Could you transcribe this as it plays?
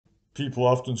People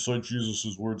often cite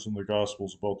Jesus' words in the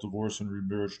Gospels about divorce and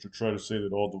remarriage to try to say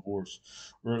that all divorce,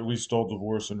 or at least all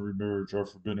divorce and remarriage, are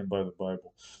forbidden by the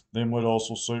Bible. They might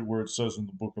also cite where it says in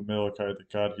the book of Malachi that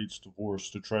God hates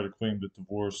divorce to try to claim that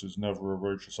divorce is never a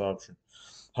righteous option.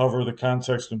 However, the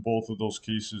context in both of those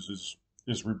cases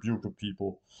is rebuke of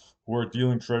people who are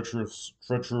dealing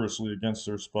treacherously against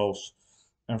their spouse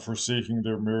and forsaking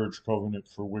their marriage covenant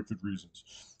for wicked reasons.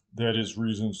 That is,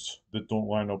 reasons that don't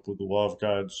line up with the law of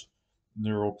God's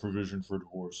narrow provision for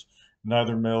divorce.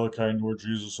 Neither Malachi nor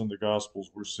Jesus in the Gospels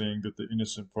were saying that the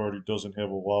innocent party doesn't have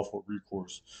a lawful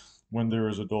recourse when there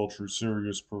is adultery,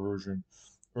 serious perversion,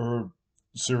 or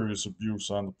serious abuse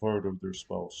on the part of their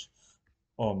spouse.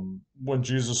 When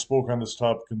Jesus spoke on this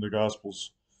topic in the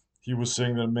Gospels, he was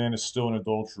saying that a man is still an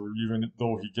adulterer, even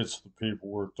though he gets the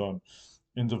paperwork done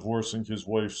in divorcing his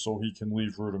wife so he can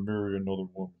leave her to marry another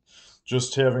woman.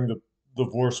 Just having the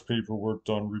divorce paperwork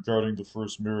done regarding the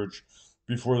first marriage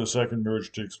before the second marriage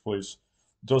takes place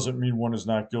doesn't mean one is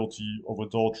not guilty of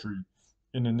adultery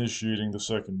in initiating the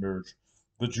second marriage.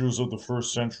 The Jews of the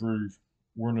first century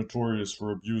were notorious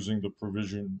for abusing the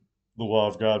provision the law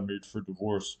of God made for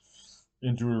divorce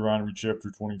in Deuteronomy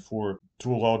chapter 24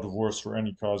 to allow divorce for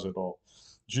any cause at all.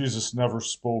 Jesus never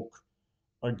spoke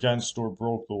against or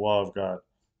broke the law of God.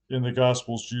 In the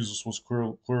Gospels, Jesus was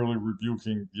clearly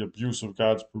rebuking the abuse of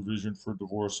God's provision for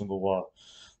divorce in the law,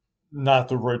 not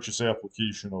the righteous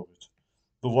application of it.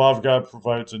 The law of God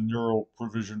provides a narrow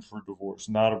provision for divorce,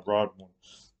 not a broad one.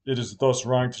 It is thus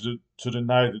wrong to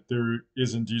deny that there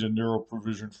is indeed a narrow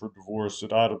provision for divorce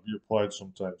that ought to be applied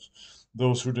sometimes.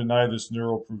 Those who deny this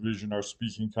narrow provision are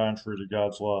speaking contrary to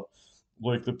God's law,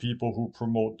 like the people who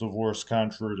promote divorce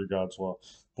contrary to God's law.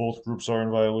 Both groups are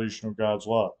in violation of God's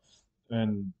law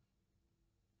and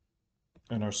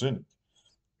are sinning.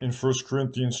 In 1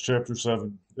 Corinthians chapter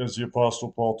 7, as the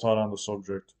Apostle Paul taught on the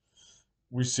subject,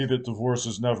 we see that divorce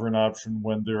is never an option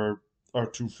when there are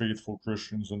two faithful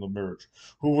Christians in the marriage,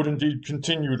 who would indeed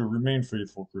continue to remain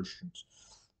faithful Christians.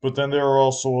 But then there are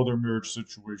also other marriage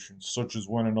situations, such as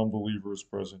when an unbeliever is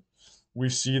present. We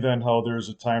see then how there is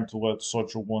a time to let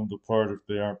such a one depart if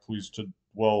they aren't pleased to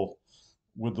dwell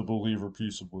with the believer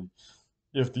peaceably.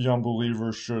 If the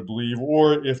unbeliever should leave,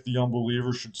 or if the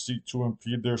unbeliever should seek to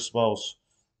impede their spouse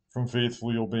from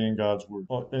faithfully obeying God's word.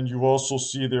 And you also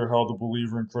see there how the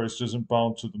believer in Christ isn't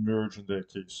bound to the marriage in that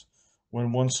case.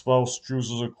 When one spouse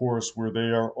chooses a course where they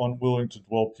are unwilling to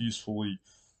dwell peacefully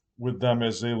with them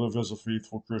as they live as a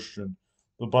faithful Christian,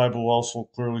 the Bible also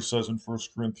clearly says in 1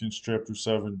 Corinthians chapter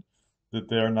 7 that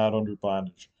they are not under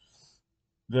bondage.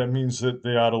 That means that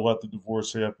they ought to let the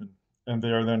divorce happen, and they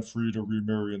are then free to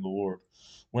remarry in the Lord.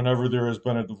 Whenever there has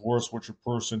been a divorce which a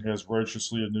person has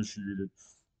righteously initiated,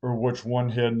 or which one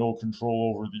had no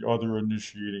control over the other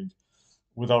initiating,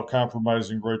 without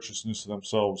compromising righteousness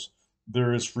themselves,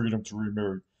 there is freedom to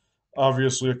remarry.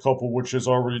 Obviously, a couple which has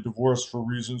already divorced for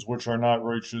reasons which are not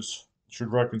righteous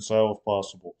should reconcile if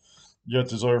possible. Yet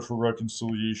desire for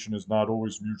reconciliation is not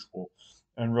always mutual,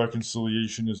 and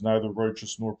reconciliation is neither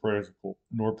righteous nor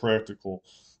practical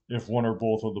if one or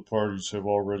both of the parties have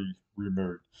already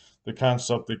remarried. The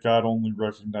concept that God only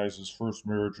recognizes first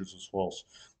marriages is false.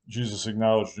 Jesus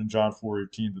acknowledged in John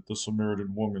 4:18 that the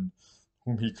Samaritan woman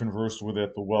whom he conversed with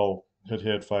at the well had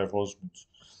had five husbands.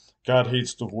 God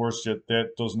hates divorce, yet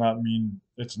that does not mean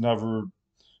it's never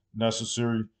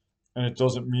necessary, and it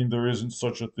doesn't mean there isn't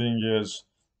such a thing as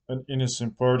an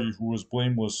innocent party who is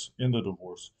blameless in the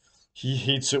divorce. He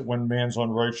hates it when man's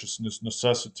unrighteousness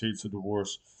necessitates a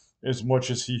divorce, as much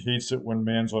as he hates it when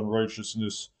man's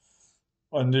unrighteousness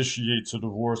initiates a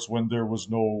divorce when there was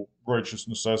no righteous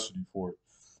necessity for it.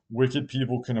 Wicked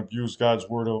people can abuse God's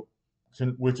word out.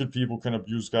 Wicked people can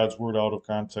abuse God's word out of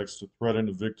context to threaten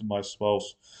a victimized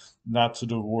spouse not to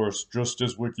divorce, just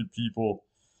as wicked people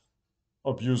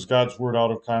abuse God's word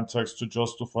out of context to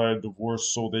justify a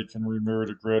divorce so they can remarry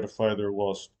to gratify their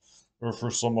lust or for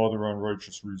some other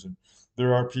unrighteous reason.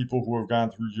 There are people who have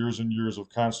gone through years and years of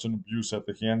constant abuse at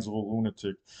the hands of a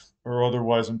lunatic or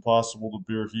otherwise impossible to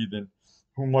bear heathen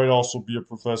who might also be a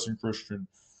professing Christian,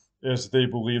 as they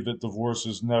believe that divorce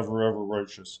is never ever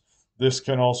righteous. This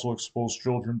can also expose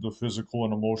children to physical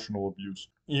and emotional abuse.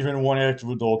 Even one act of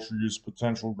adultery is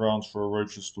potential grounds for a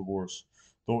righteous divorce,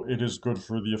 though it is good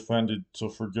for the offended to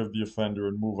forgive the offender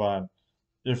and move on,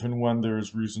 if and when there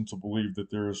is reason to believe that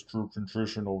there is true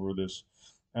contrition over this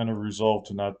and a resolve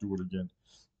to not do it again.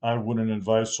 I wouldn't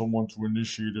advise someone to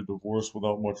initiate a divorce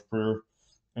without much prayer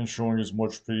and showing as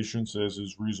much patience as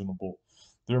is reasonable.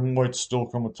 There might still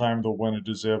come a time, though, when it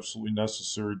is absolutely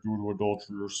necessary due to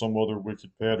adultery or some other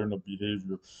wicked pattern of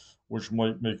behavior which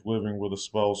might make living with a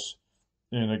spouse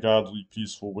in a godly,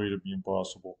 peaceful way to be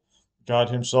impossible. God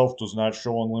himself does not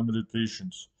show unlimited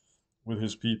patience with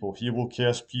his people. He will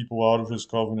cast people out of his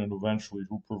covenant eventually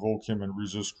who provoke him and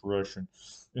resist correction,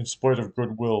 in spite of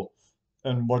goodwill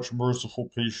and much merciful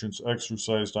patience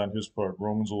exercised on his part.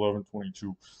 Romans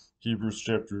 11:22, Hebrews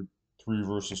chapter 3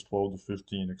 verses 12 to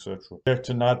 15, etc. Back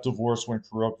to not divorce when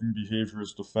corrupting behavior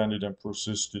is defended and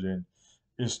persisted in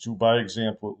is to, by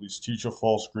example at least, teach a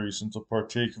false grace and to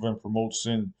partake of and promote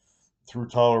sin through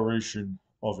toleration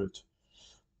of it.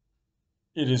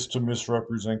 It is to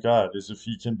misrepresent God as if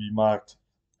he can be mocked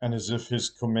and as if his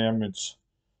commandments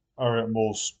are at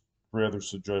most rather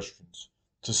suggestions.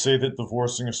 To say that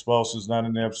divorcing a spouse is not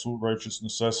an absolute righteous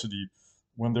necessity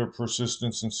when their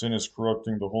persistence in sin is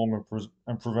corrupting the home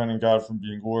and preventing God from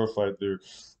being glorified there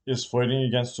is fighting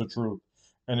against the truth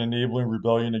and enabling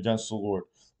rebellion against the Lord,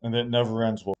 and that never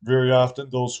ends well. Very often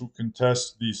those who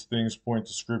contest these things point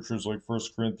to scriptures like 1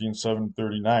 Corinthians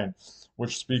 7:39,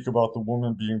 which speak about the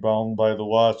woman being bound by the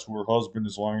law to her husband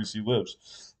as long as he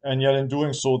lives. And yet in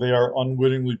doing so they are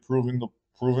unwittingly proving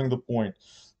the point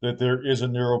that there is a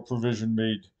narrow provision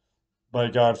made by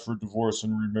God for divorce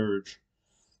and remarriage.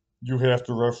 You have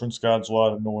to reference God's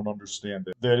law to know and understand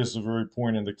that. That is the very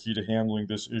point and the key to handling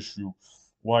this issue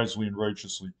wisely and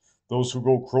righteously. Those who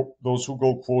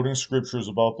go quoting scriptures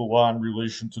about the law in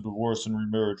relation to divorce and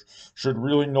remarriage should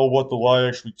really know what the law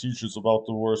actually teaches about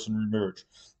divorce and remarriage.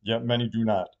 Yet many do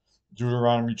not.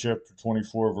 Deuteronomy chapter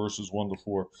 24 verses 1 to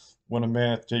 4. When a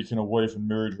man hath taken a wife and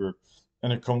married her,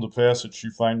 and it come to pass that she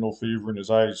find no favor in his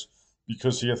eyes,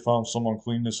 because he hath found some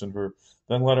uncleanness in her,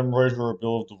 then let him write her a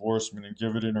bill of divorcement, and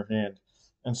give it in her hand,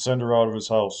 and send her out of his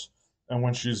house. And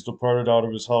when she is departed out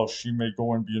of his house, she may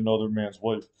go and be another man's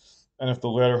wife. And if the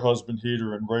latter husband hate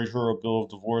her, and write her a bill of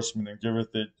divorcement, and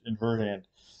giveth it in her hand,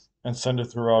 and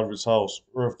sendeth her out of his house,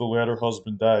 or if the latter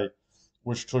husband die,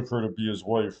 which took her to be his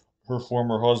wife, her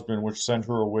former husband, which sent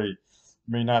her away,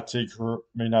 may not take her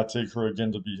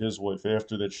again to be his wife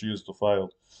after that she is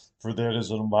defiled, for that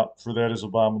is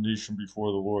abomination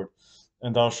before the Lord.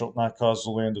 And thou shalt not cause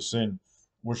the land to sin,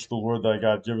 which the Lord thy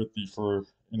God giveth thee for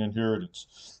an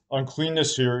inheritance.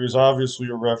 Uncleanness here is obviously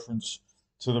a reference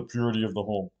to the purity of the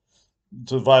home,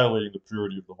 to violating the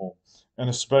purity of the home, and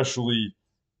especially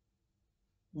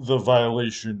the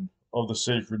violation of the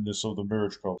sacredness of the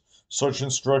marriage covenant. Such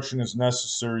instruction is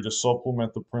necessary to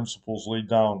supplement the principles laid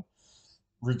down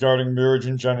regarding marriage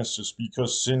in Genesis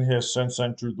because sin has since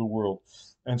entered the world,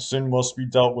 and sin must be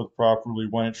dealt with properly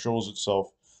when it shows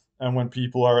itself, and when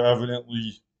people are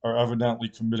evidently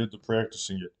committed to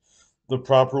practicing it. The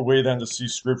proper way then to see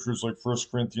scriptures like 1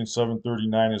 Corinthians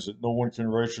 7:39 is that no one can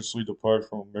righteously depart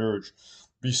from a marriage,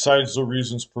 besides the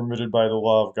reasons permitted by the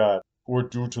law of God, or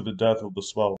due to the death of the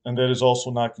spouse. And that is also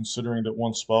not considering that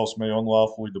one spouse may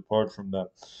unlawfully depart from them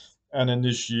and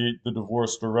initiate the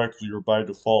divorce directly or by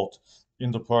default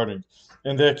in departing.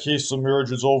 In that case, the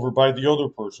marriage is over by the other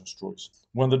person's choice.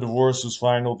 When the divorce is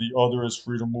final, the other is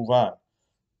free to move on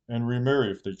and remarry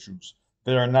if they choose.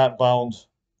 They are not bound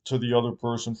to the other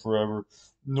person forever,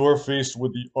 nor faced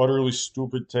with the utterly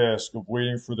stupid task of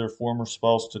waiting for their former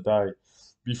spouse to die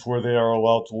before they are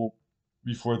allowed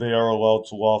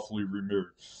to lawfully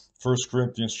remarry. 1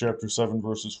 Corinthians chapter 7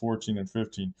 verses 14 and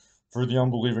 15. For the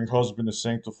unbelieving husband is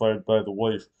sanctified by the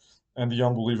wife, and the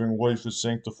unbelieving wife is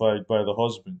sanctified by the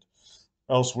husband.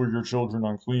 Else were your children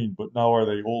unclean, but now are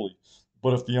they holy.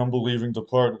 But if the unbelieving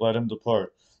depart, let him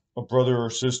depart. A brother or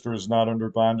sister is not under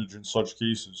bondage in such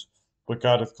cases, but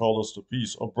God hath called us to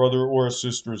peace. A brother or a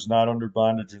sister is not under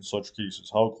bondage in such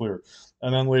cases. How clear.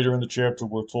 And then later in the chapter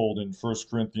we're told in 1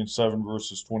 Corinthians 7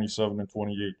 verses 27 and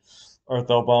 28, Art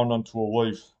thou bound unto a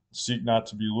wife? Seek not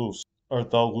to be loosed.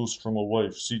 Art thou loosed from a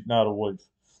wife? Seek not a wife.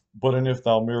 But and if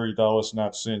thou marry, thou hast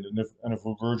not sinned. And if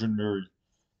a virgin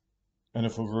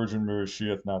marry, she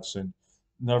hath not sinned.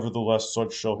 Nevertheless,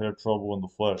 such shall have trouble in the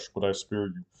flesh, but I spare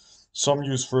you. Some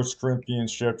use 1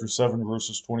 Corinthians chapter 7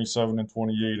 verses 27 and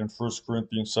 28 and 1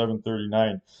 Corinthians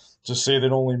 7:39 to say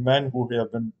that only men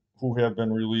who have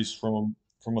been released from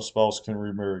a spouse can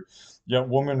remarry. Yet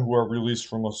women who are released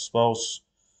from a spouse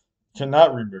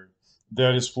cannot remarry.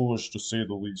 That is foolish to say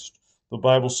the least. The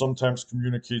Bible sometimes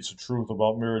communicates the truth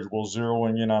about marriage while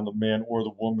zeroing in on the man or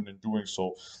the woman in doing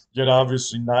so, yet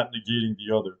obviously not negating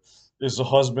the other. Is the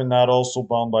husband not also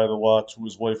bound by the law to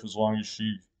his wife as long as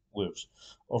she lives?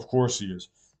 Of course he is.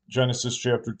 Genesis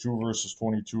chapter 2 verses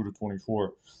 22 to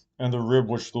 24. And the rib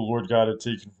which the Lord God had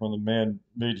taken from the man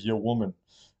made he a woman,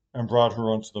 and brought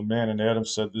her unto the man. And Adam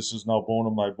said, This is now bone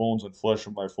of my bones and flesh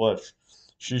of my flesh.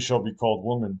 She shall be called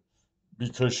woman,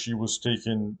 because she was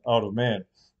taken out of man.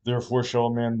 Therefore shall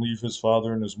a man leave his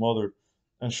father and his mother,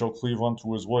 and shall cleave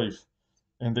unto his wife,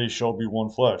 and they shall be one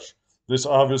flesh. This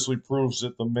obviously proves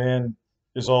that the man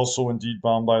is also indeed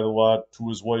bound by the law to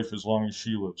his wife as long as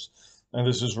she lives. And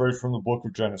this is right from the book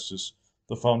of Genesis,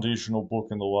 the foundational book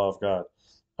in the law of God.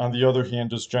 On the other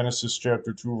hand, does Genesis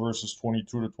chapter 2, verses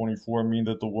 22 to 24 mean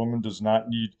that the woman does not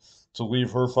need to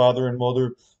leave her father and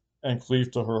mother and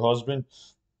cleave to her husband?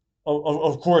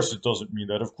 Of course, it doesn't mean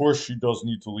that. Of course, she does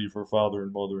need to leave her father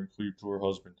and mother and cleave to her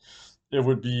husband. It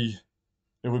would be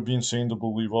it would be insane to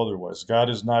believe otherwise. God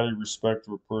is not a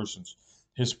respecter of persons.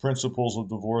 His principles of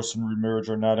divorce and remarriage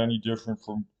are not any different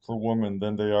for women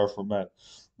than they are for men.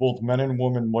 Both men and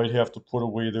women might have to put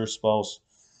away their spouse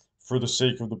for the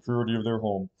sake of the purity of their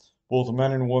home. Both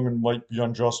men and women might be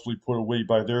unjustly put away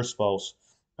by their spouse,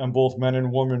 and both men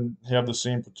and women have the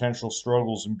same potential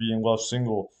struggles in being left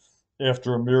single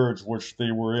after a marriage which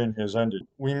they were in has ended.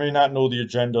 We may not know the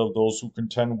agenda of those who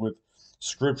contend with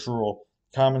scriptural,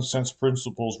 common sense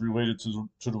principles related to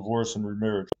divorce and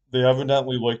remarriage. They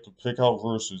evidently like to pick out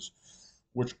verses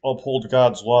which uphold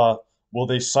God's law while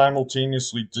they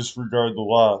simultaneously disregard the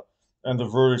law and the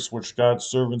verdicts which God's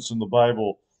servants in the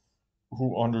Bible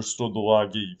who understood the law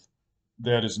gave.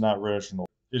 That is not rational.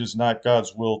 It is not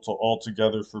God's will to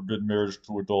altogether forbid marriage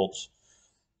to adults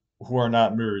who are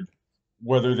not married,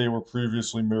 whether they were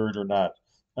previously married or not,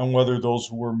 and whether those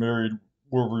who were married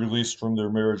were released from their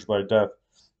marriage by death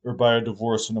or by a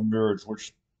divorce in a marriage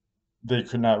which they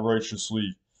could not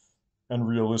righteously and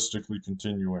realistically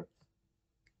continue in.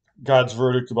 God's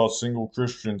verdict about single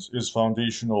Christians is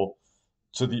foundational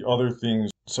to the other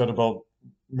things said about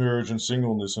marriage and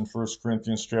singleness in 1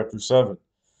 Corinthians chapter 7.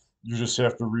 You just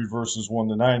have to read verses 1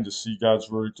 to 9 to see God's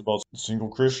verdict about single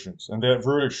Christians. And that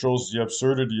verdict shows the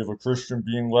absurdity of a Christian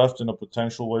being left in a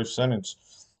potential life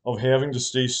sentence of having to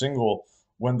stay single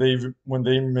when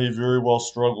they may very well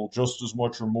struggle just as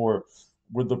much or more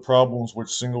with the problems which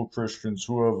single Christians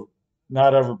who have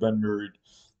not ever been married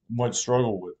might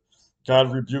struggle with.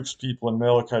 God rebukes people in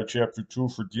Malachi chapter 2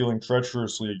 for dealing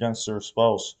treacherously against their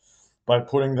spouse by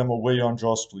putting them away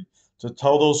unjustly. To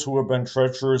tell those who have been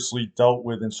treacherously dealt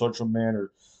with in such a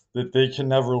manner that they can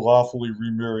never lawfully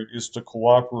remarry is to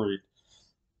cooperate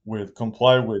with,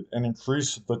 comply with, and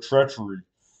increase the treachery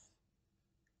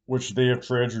which they have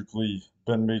tragically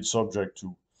been made subject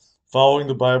to. Following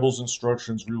the Bible's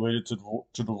instructions related to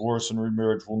divorce and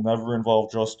remarriage will never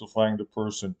involve justifying the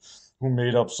person who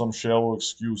made up some shallow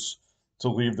excuse to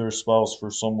leave their spouse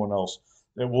for someone else.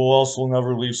 It will also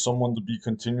never leave someone to be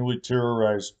continually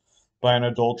terrorized by an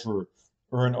adulterer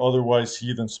or an otherwise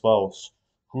heathen spouse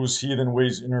whose heathen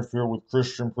ways interfere with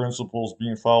Christian principles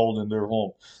being followed in their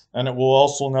home. And it will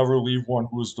also never leave one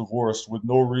who is divorced with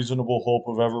no reasonable hope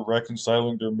of ever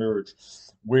reconciling their marriage,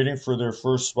 waiting for their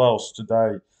first spouse to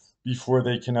die before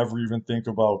they can ever even think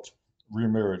about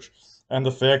remarriage. And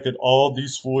the fact that all of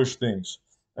these foolish things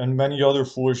and many other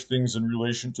foolish things in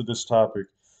relation to this topic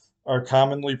are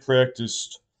commonly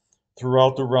practiced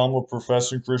throughout the realm of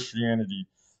professing Christianity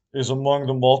is among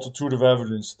the multitude of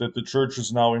evidence that the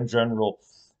churches now in general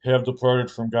have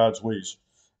departed from God's ways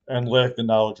and lack the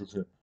knowledge of Him.